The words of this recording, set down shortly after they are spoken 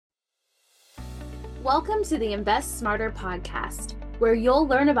Welcome to the Invest Smarter podcast, where you'll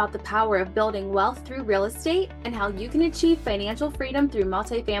learn about the power of building wealth through real estate and how you can achieve financial freedom through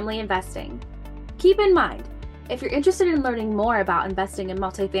multifamily investing. Keep in mind, if you're interested in learning more about investing in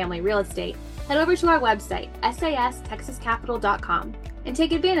multifamily real estate, head over to our website, sastexascapital.com, and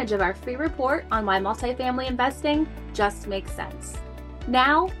take advantage of our free report on why multifamily investing just makes sense.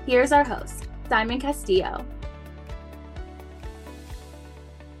 Now, here's our host, Simon Castillo.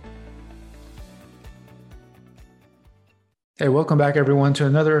 Hey, welcome back, everyone, to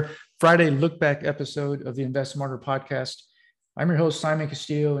another Friday Look Back episode of the Invest Smarter podcast. I'm your host, Simon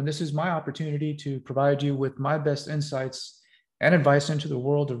Castillo, and this is my opportunity to provide you with my best insights and advice into the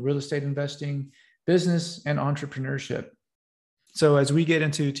world of real estate investing, business, and entrepreneurship. So as we get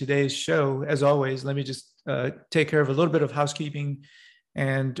into today's show, as always, let me just take care of a little bit of housekeeping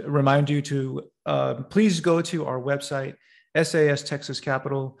and remind you to please go to our website,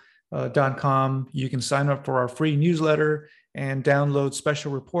 sastexascapital.com. You can sign up for our free newsletter and download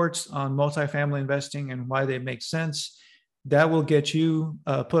special reports on multifamily investing and why they make sense. That will get you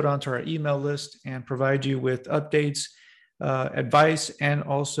put onto our email list and provide you with updates, advice, and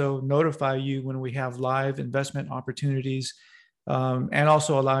also notify you when we have live investment opportunities, and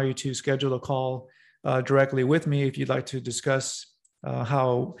also allow you to schedule a call directly with me if you'd like to discuss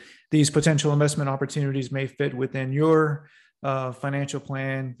how these potential investment opportunities may fit within your financial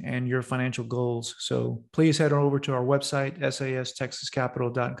plan and your financial goals. So please head over to our website,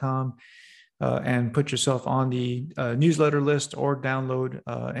 sastexascapital.com, and put yourself on the newsletter list or download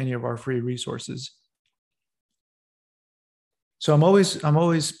any of our free resources. So I'm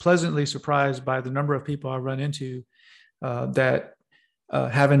always pleasantly surprised by the number of people I run into that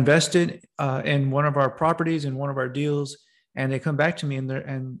have invested in one of our properties, in one of our deals, and they come back to me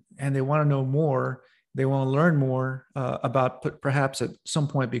and they want to know more. They want to learn more about perhaps at some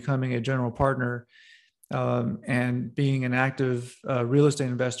point becoming a general partner and being an active real estate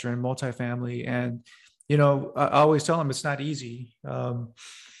investor in multifamily. And, you know, I always tell them it's not easy.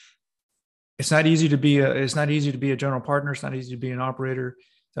 It's not easy to be a general partner. It's not easy to be an operator.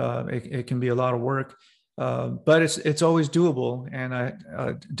 It can be a lot of work, but it's always doable. And I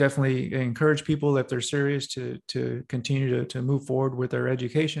definitely encourage people, if they're serious, to continue to move forward with their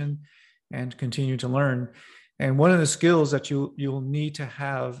education and continue to learn. And one of the skills that you'll need to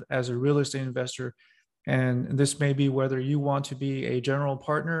have as a real estate investor, and this may be whether you want to be a general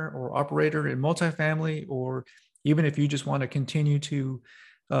partner or operator in multifamily, or even if you just want to continue to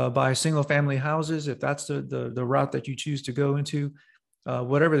buy single family houses, if that's the route that you choose to go into,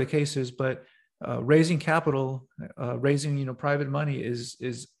 whatever the case is. But raising capital, raising private money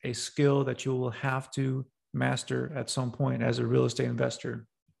is a skill that you will have to master at some point as a real estate investor.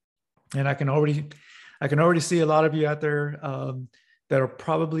 And I can already see a lot of you out there that are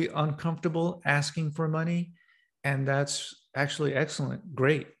probably uncomfortable asking for money. And that's actually excellent.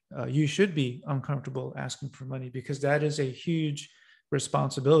 Great. You should be uncomfortable asking for money, because that is a huge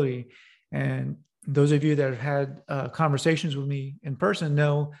responsibility. And those of you that have had conversations with me in person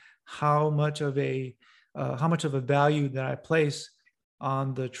know how much of a value that I place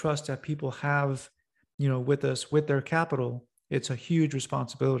on the trust that people have, with us, with their capital. It's a huge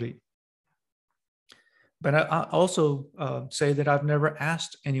responsibility. But I also say that I've never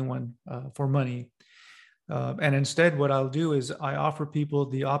asked anyone for money. And instead, what I'll do is I offer people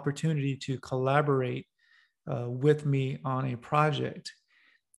the opportunity to collaborate with me on a project.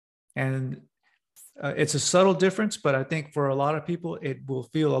 And it's a subtle difference, but I think for a lot of people, it will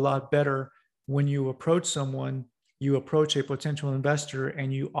feel a lot better when you approach someone, you approach a potential investor,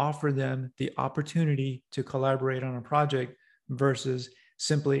 and you offer them the opportunity to collaborate on a project versus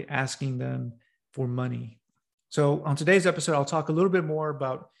simply asking them for money. So on today's episode, I'll talk a little bit more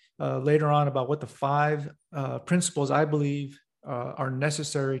about later on about what the 5 principles I believe are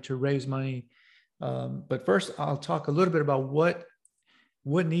necessary to raise money. But first, I'll talk a little bit about what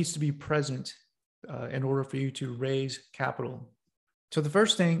needs to be present in order for you to raise capital. So the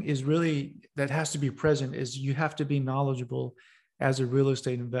first thing is really that has to be present is you have to be knowledgeable as a real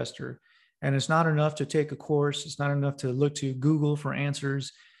estate investor. And it's not enough to take a course. It's not enough to look to Google for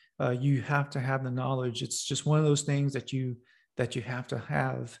answers. You have to have the knowledge. It's just one of those things that you have to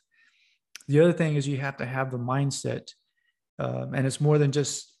have. The other thing is you have to have the mindset, and it's more than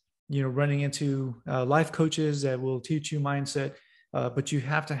just running into life coaches that will teach you mindset, but you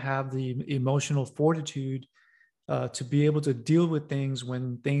have to have the emotional fortitude to be able to deal with things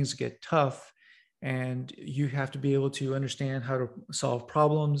when things get tough, and you have to be able to understand how to solve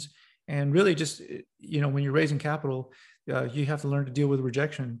problems. And really, just when you're raising capital, you have to learn to deal with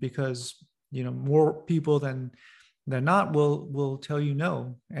rejection, because more people than not will tell you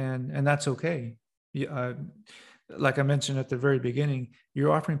no, and that's okay. Like I mentioned at the very beginning,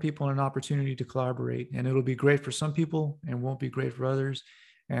 you're offering people an opportunity to collaborate, and it'll be great for some people and won't be great for others,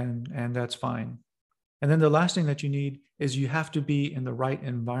 and that's fine. And then the last thing that you need is you have to be in the right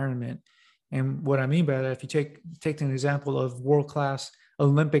environment. And what I mean by that, if you take an example of world-class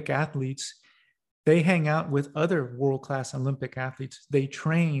Olympic athletes, they hang out with other world-class Olympic athletes. They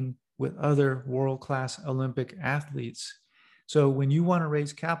train with other world-class Olympic athletes. So when you want to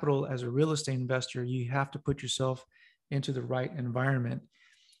raise capital as a real estate investor, you have to put yourself into the right environment.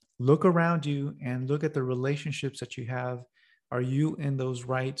 Look around you and look at the relationships that you have. Are you in those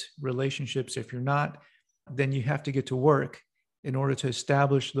right relationships? If you're not, then you have to get to work in order to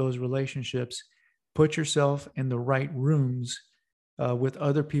establish those relationships. Put yourself in the right rooms with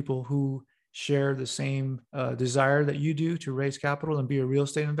other people who share the same desire that you do to raise capital and be a real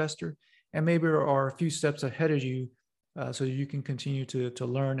estate investor, and maybe are a few steps ahead of you, so you can continue to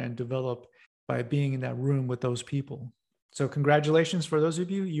learn and develop by being in that room with those people. So congratulations for those of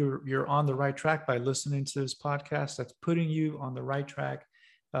you. You're on the right track by listening to this podcast. That's putting you on the right track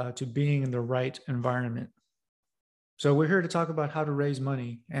to being in the right environment. So we're here to talk about how to raise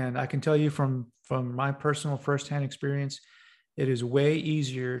money. And I can tell you from my personal firsthand experience, it is way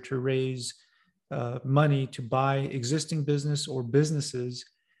easier to raise money to buy existing business or businesses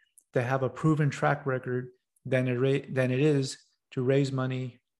that have a proven track record than it is to raise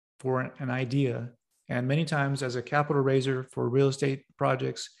money for an idea. And many times as a capital raiser for real estate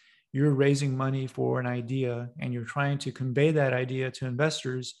projects, you're raising money for an idea and you're trying to convey that idea to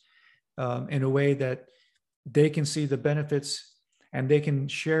investors in a way that they can see the benefits and they can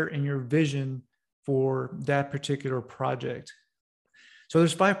share in your vision for that particular project. So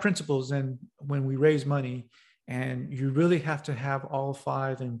there's 5 principles and when we raise money, and you really have to have all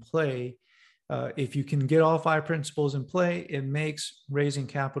 5 in play. If you can get all 5 principles in play, it makes raising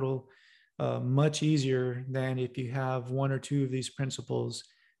capital much easier than if you have 1 or 2 of these principles,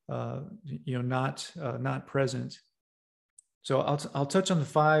 not present. So I'll touch on the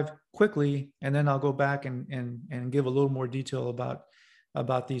 5 quickly, and then I'll go back and give a little more detail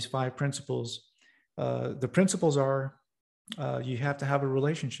about these 5 principles. The principles are you have to have a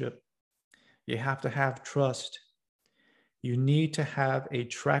relationship. You have to have trust. You need to have a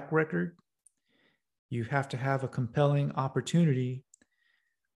track record. You have to have a compelling opportunity.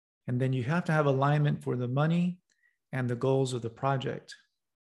 And then you have to have alignment for the money and the goals of the project.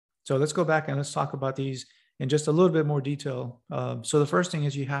 So let's go back and let's talk about these in just a little bit more detail. So the first thing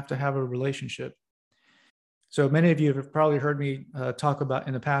is you have to have a relationship. So many of you have probably heard me talk about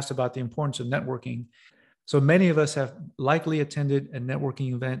in the past about the importance of networking. So many of us have likely attended a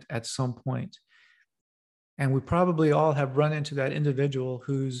networking event at some point. And we probably all have run into that individual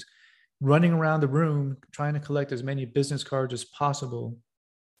who's running around the room trying to collect as many business cards as possible,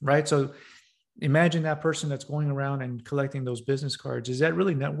 right? So imagine that person that's going around and collecting those business cards. Is that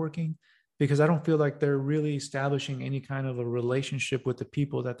really networking? Because I don't feel like they're really establishing any kind of a relationship with the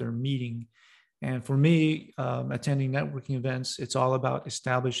people that they're meeting. And for me, attending networking events, it's all about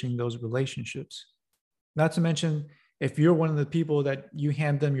establishing those relationships. Not to mention, if you're one of the people that you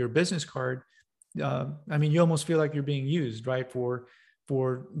hand them your business card, you almost feel like you're being used, right? For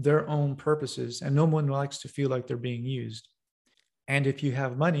their own purposes. And no one likes to feel like they're being used. And if you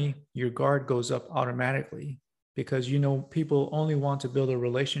have money, your guard goes up automatically because people only want to build a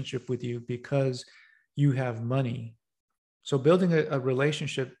relationship with you because you have money. So building a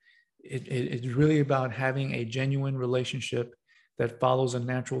relationship, it's really about having a genuine relationship that follows a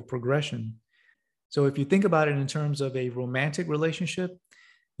natural progression. So if you think about it in terms of a romantic relationship,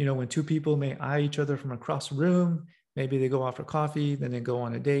 when 2 people may eye each other from across the room, maybe they go out for coffee, then they go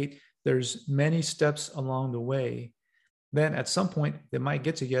on a date. There's many steps along the way. Then at some point, they might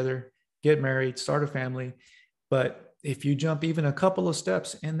get together, get married, start a family. But if you jump even a couple of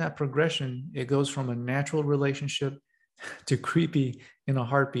steps in that progression, it goes from a natural relationship to creepy in a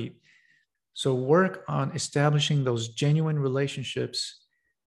heartbeat. So work on establishing those genuine relationships,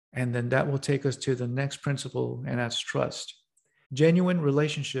 and then that will take us to the next principle, and that's trust. Genuine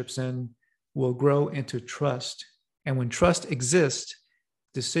relationships then will grow into trust. And when trust exists,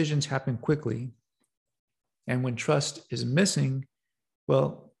 decisions happen quickly. And when trust is missing,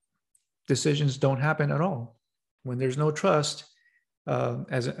 well, decisions don't happen at all. When there's no trust,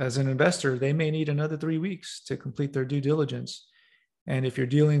 as an investor, they may need another 3 weeks to complete their due diligence. And if you're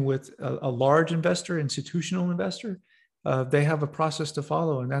dealing with a large investor, institutional investor, they have a process to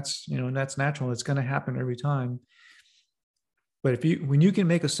follow, and that's natural. It's going to happen every time. But when you can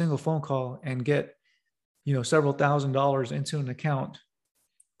make a single phone call and get, several $1,000s into an account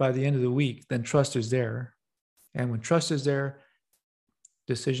by the end of the week, then trust is there. And when trust is there,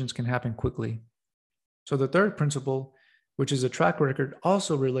 decisions can happen quickly. So the third principle, which is a track record,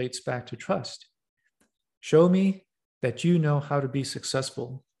 also relates back to trust. Show me that you know how to be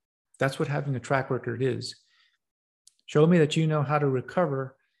successful. That's what having a track record is. Show me that you know how to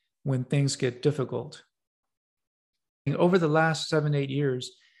recover when things get difficult. And over the last 7-8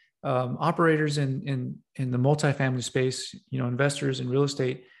 years, operators in the multifamily space, investors in real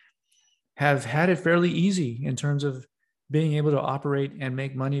estate, have had it fairly easy in terms of being able to operate and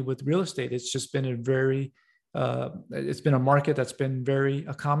make money with real estate. It's just been it's been a market that's been very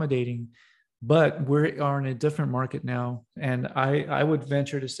accommodating, but we are in a different market now. And I would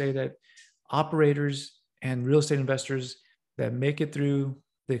venture to say that operators and real estate investors that make it through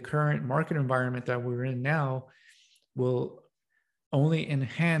the current market environment that we're in now will only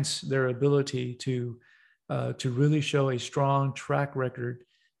enhance their ability to really show a strong track record,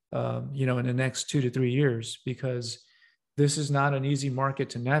 in the next 2 to 3 years, because this is not an easy market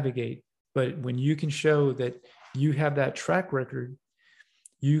to navigate. But when you can show that you have that track record,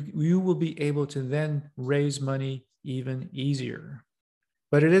 you will be able to then raise money even easier.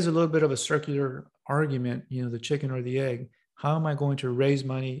 But it is a little bit of a circular argument, the chicken or the egg. How am I going to raise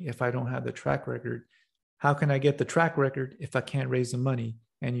money if I don't have the track record? How can I get the track record if I can't raise the money?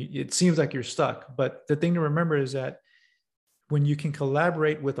 And it seems like you're stuck. But the thing to remember is that when you can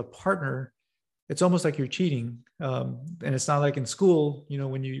collaborate with a partner, it's almost like you're cheating. And it's not like in school,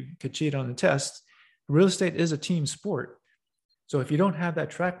 when you could cheat on a test. Real estate is a team sport. So if you don't have that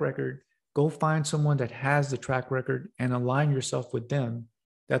track record, go find someone that has the track record and align yourself with them.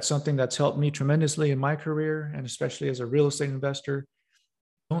 That's something that's helped me tremendously in my career, and especially as a real estate investor.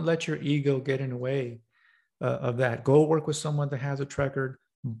 Don't let your ego get in the way of that. Go work with someone that has a track record,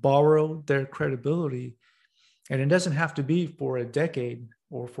 borrow their credibility. And it doesn't have to be for a decade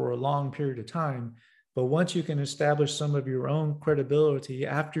or for a long period of time. But once you can establish some of your own credibility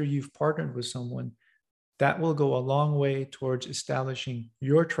after you've partnered with someone, that will go a long way towards establishing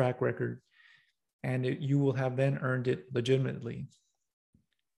your track record, and you will have then earned it legitimately.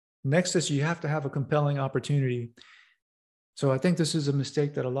 Next is you have to have a compelling opportunity. So I think this is a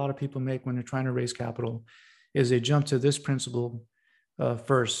mistake that a lot of people make when they're trying to raise capital, is they jump to this principle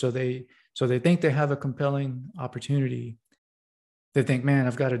first. So they think they have a compelling opportunity. They think, man,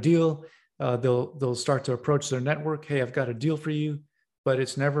 I've got a deal. They'll start to approach their network. Hey, I've got a deal for you. But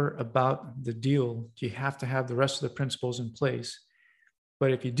it's never about the deal. You have to have the rest of the principles in place.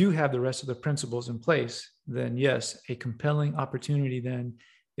 But if you do have the rest of the principles in place, then yes, a compelling opportunity then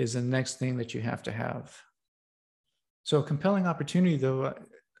is the next thing that you have to have. So a compelling opportunity, though,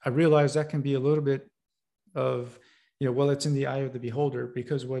 I realize that can be a little bit of, it's in the eye of the beholder,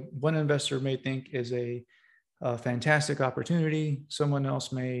 because what one investor may think is a fantastic opportunity, someone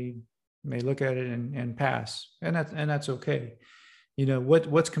else may look at it and pass, and that's okay.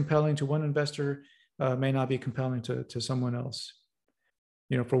 What's compelling to one investor may not be compelling to someone else.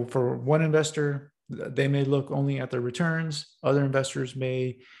 For one investor, they may look only at their returns. Other investors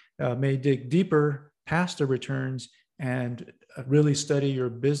may dig deeper past the returns and really study your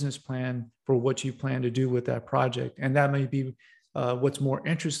business plan for what you plan to do with that project. And that may be what's more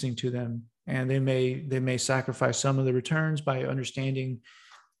interesting to them. And they may sacrifice some of the returns by understanding,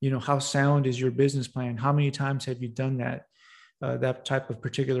 how sound is your business plan? How many times have you done that type of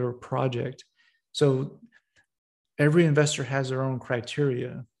particular project? So every investor has their own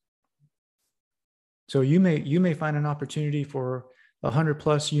criteria. So you may find an opportunity for 100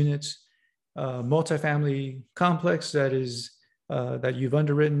 plus units, multifamily complex that you've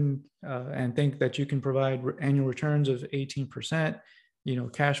underwritten and think that you can provide annual returns of 18%,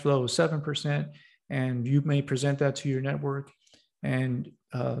 cash flow of 7%, and you may present that to your network, and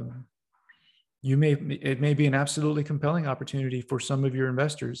it may be an absolutely compelling opportunity for some of your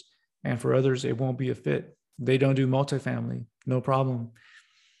investors, and for others, it won't be a fit. They don't do multifamily, no problem.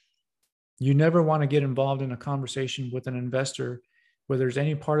 You never want to get involved in a conversation with an investor where there's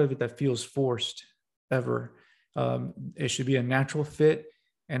any part of it that feels forced, ever. It should be a natural fit.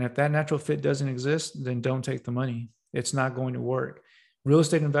 And if that natural fit doesn't exist, then don't take the money. It's not going to work. Real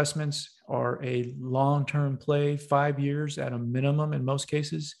estate investments are a long-term play, 5 years at a minimum in most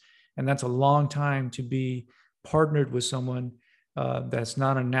cases. And that's a long time to be partnered with someone that's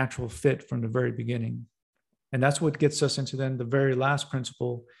not a natural fit from the very beginning. And that's what gets us into then the very last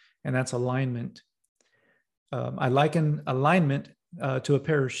principle, and that's alignment. I liken alignment to a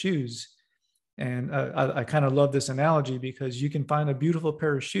pair of shoes. And I kind of love this analogy, because you can find a beautiful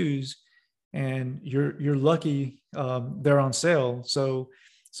pair of shoes and you're lucky they're on sale. So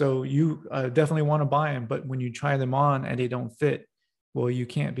you definitely want to buy them. But when you try them on and they don't fit, well, you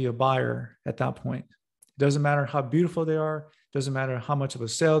can't be a buyer at that point. It doesn't matter how beautiful they are. Doesn't matter how much of a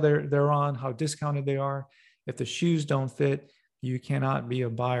sale they're on, how discounted they are. If the shoes don't fit, you cannot be a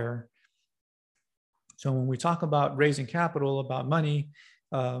buyer. So when we talk about raising capital, about money,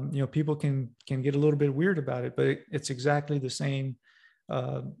 people can get a little bit weird about it, but it's exactly the same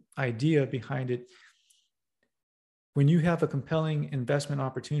idea behind it. When you have a compelling investment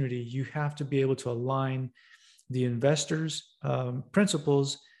opportunity, you have to be able to align the investor's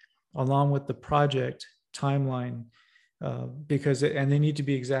principles along with the project timeline, and they need to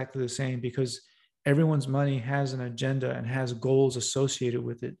be exactly the same, because everyone's money has an agenda and has goals associated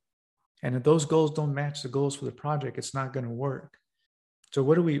with it. And if those goals don't match the goals for the project, it's not going to work. So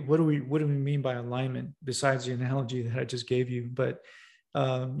what do we mean by alignment besides the analogy that I just gave you? But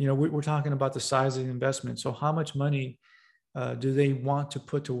we're talking about the size of the investment. So how much money do they want to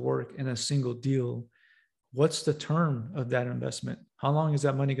put to work in a single deal? What's the term of that investment? How long is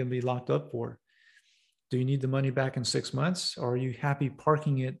that money going to be locked up for? Do you need the money back in 6 months, or are you happy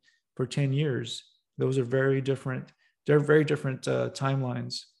parking it for 10 years? Those are very different. They're very different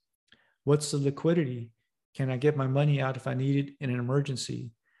timelines. What's the liquidity? Can I get my money out if I need it in an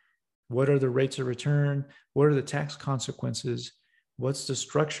emergency? What are the rates of return? What are the tax consequences? What's the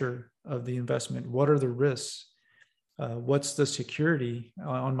structure of the investment? What are the risks? What's the security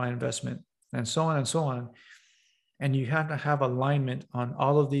on my investment? And so on and so on. And you have to have alignment on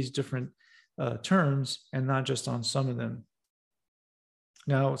all of these different terms, and not just on some of them.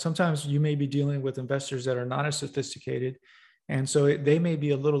 Now, sometimes you may be dealing with investors that are not as sophisticated, and so they may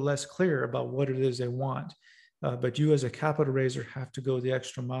be a little less clear about what it is they want. But you as a capital raiser have to go the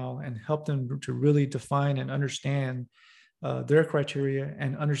extra mile and help them to really define and understand their criteria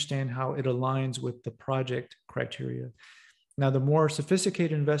and understand how it aligns with the project criteria. Now, the more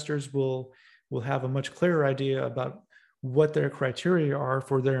sophisticated investors will have a much clearer idea about what their criteria are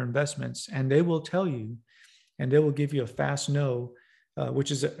for their investments, and they will tell you, and they will give you a fast no, which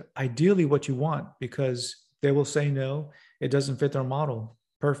is ideally what you want, because they will say no, it doesn't fit their model.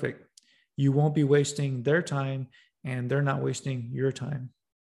 Perfect. You won't be wasting their time, and they're not wasting your time.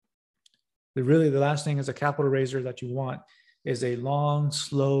 The last thing as a capital raiser that you want is a long,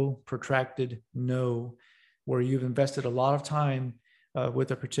 slow, protracted no, where you've invested a lot of time with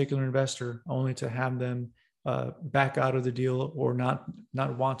a particular investor only to have them back out of the deal or not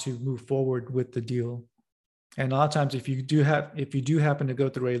want to move forward with the deal. And a lot of times, if you do happen to go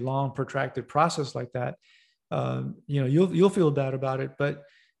through a long, protracted process like that, you'll feel bad about it. But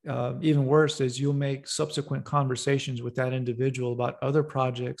even worse is you'll make subsequent conversations with that individual about other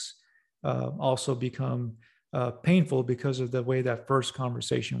projects also become painful because of the way that first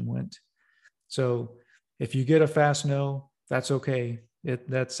conversation went. So if you get a fast no, that's okay.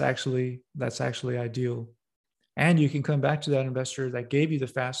 That's actually ideal. And you can come back to that investor that gave you the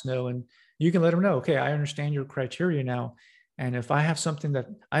fast no, and you can let them know, okay, I understand your criteria now. And if I have something that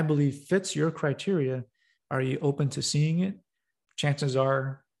I believe fits your criteria, are you open to seeing it? Chances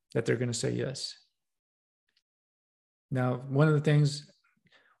are that they're going to say yes. Now, one of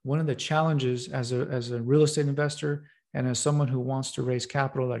the challenges as a real estate investor and as someone who wants to raise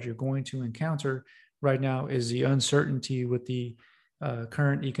capital that you're going to encounter right now is the uncertainty with the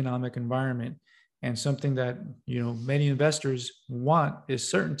current economic environment. And something that many investors want is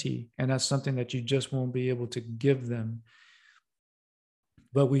certainty, and that's something that you just won't be able to give them.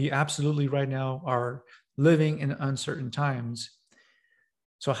 But we absolutely right now are living in uncertain times.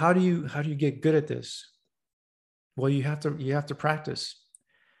 So how do you get good at this? Well, you have to practice.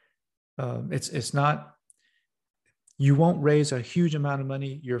 It's not, you won't raise a huge amount of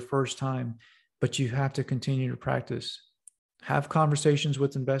money your first time, but you have to continue to practice. Have conversations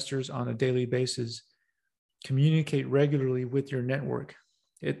with investors on a daily basis. Communicate regularly with your network.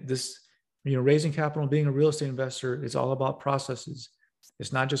 Raising capital and being a real estate investor is all about processes.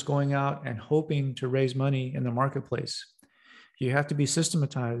 It's not just going out and hoping to raise money in the marketplace. You have to be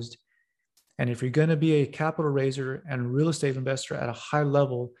systematized. And if you're going to be a capital raiser and a real estate investor at a high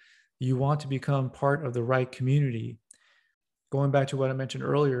level, you want to become part of the right community. Going back to what I mentioned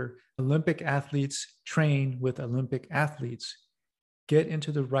earlier, Olympic athletes train with Olympic athletes. Get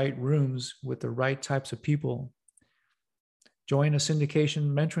into the right rooms with the right types of people. Join a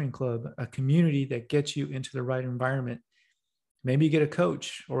syndication mentoring club, a community that gets you into the right environment. Maybe get a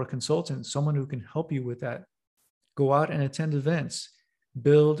coach or a consultant, someone who can help you with that. Go out and attend events.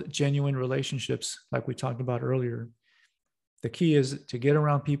 Build genuine relationships like we talked about earlier. The key is to get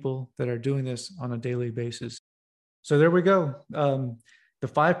around people that are doing this on a daily basis. So there we go. The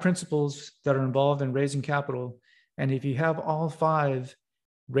 5 principles that are involved in raising capital. And if you have all 5,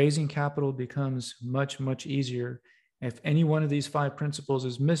 raising capital becomes much, much easier. If any one of these 5 principles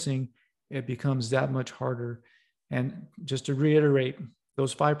is missing, it becomes that much harder. And just to reiterate,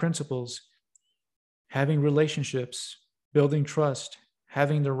 those 5 principles: having relationships, building trust,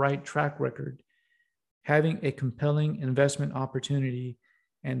 having the right track record, having a compelling investment opportunity,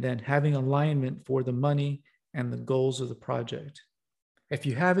 and then having alignment for the money and the goals of the project. If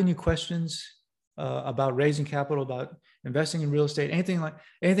you have any questions about raising capital, about investing in real estate,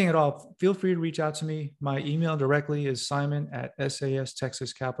 anything at all, feel free to reach out to me. My email directly is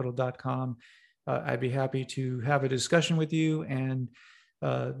simon@sastexascapital.com. I'd be happy to have a discussion with you and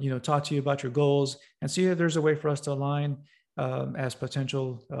talk to you about your goals and see if there's a way for us to align as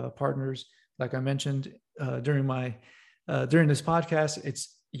potential partners. Like I mentioned during this podcast,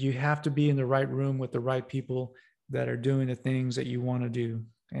 you have to be in the right room with the right people that are doing the things that you want to do.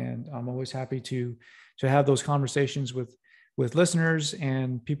 And I'm always happy to have those conversations with listeners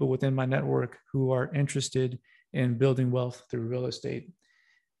and people within my network who are interested in building wealth through real estate.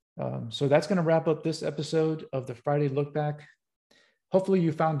 So that's going to wrap up this episode of the Friday Look Back. Hopefully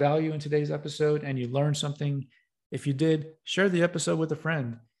you found value in today's episode and you learned something. If you did, share the episode with a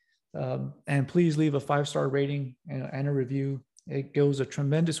friend. And please leave a 5-star rating and a review. It goes a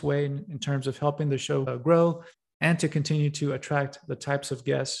tremendous way in terms of helping the show grow and to continue to attract the types of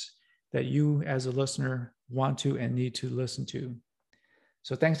guests that you as a listener want to and need to listen to.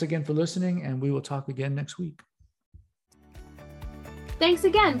 So thanks again for listening, and we will talk again next week. Thanks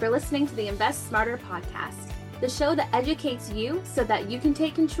again for listening to the Invest Smarter podcast, the show that educates you so that you can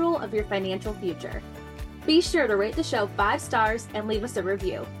take control of your financial future. Be sure to rate the show 5 stars and leave us a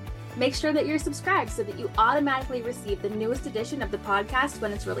review. Make sure that you're subscribed so that you automatically receive the newest edition of the podcast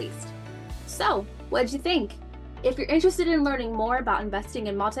when it's released. So, what did you think? If you're interested in learning more about investing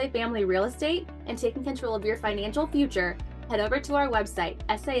in multifamily real estate and taking control of your financial future, head over to our website,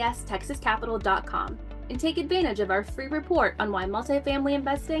 sastexascapital.com, and take advantage of our free report on why multifamily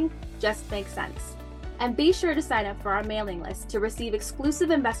investing just makes sense. And be sure to sign up for our mailing list to receive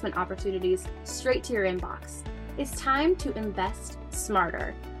exclusive investment opportunities straight to your inbox. It's time to invest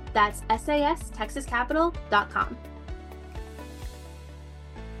smarter. That's sastexascapital.com.